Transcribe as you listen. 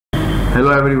Hello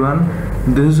everyone,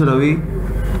 this is Ravi.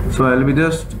 So I'll be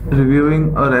just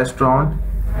reviewing a restaurant.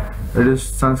 It is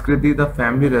Sanskriti, the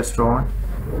family restaurant.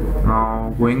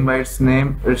 Now, going by its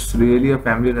name, it's really a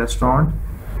family restaurant.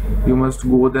 You must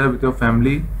go there with your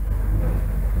family.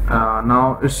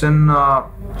 Now it's in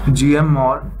GM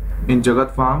Mall in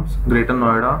Jagath Farms, Greater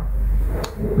Noida.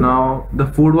 Now the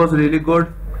food was really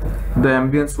good. The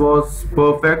ambience was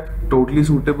perfect, totally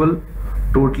suitable,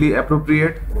 totally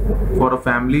appropriate for a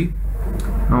family.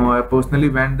 Now I personally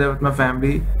went there with my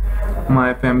family.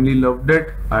 My family loved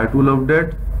it. I too loved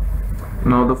it.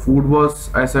 Now the food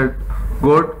was, I said,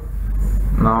 good.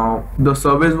 Now the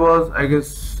service was, I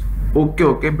guess,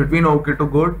 okay, between okay to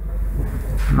good.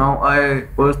 Now I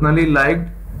personally liked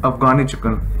Afghani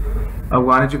chicken.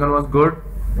 Afghani chicken was good.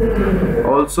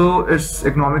 Also, it's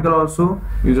economical. Also,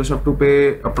 you just have to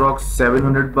pay approx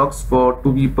 700 bucks for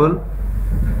 2 people.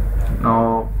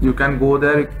 Now you can go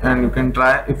there and you can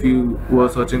try if you were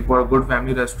searching for a good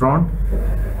family restaurant.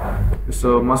 It's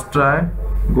a must try.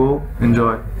 Go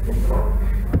enjoy.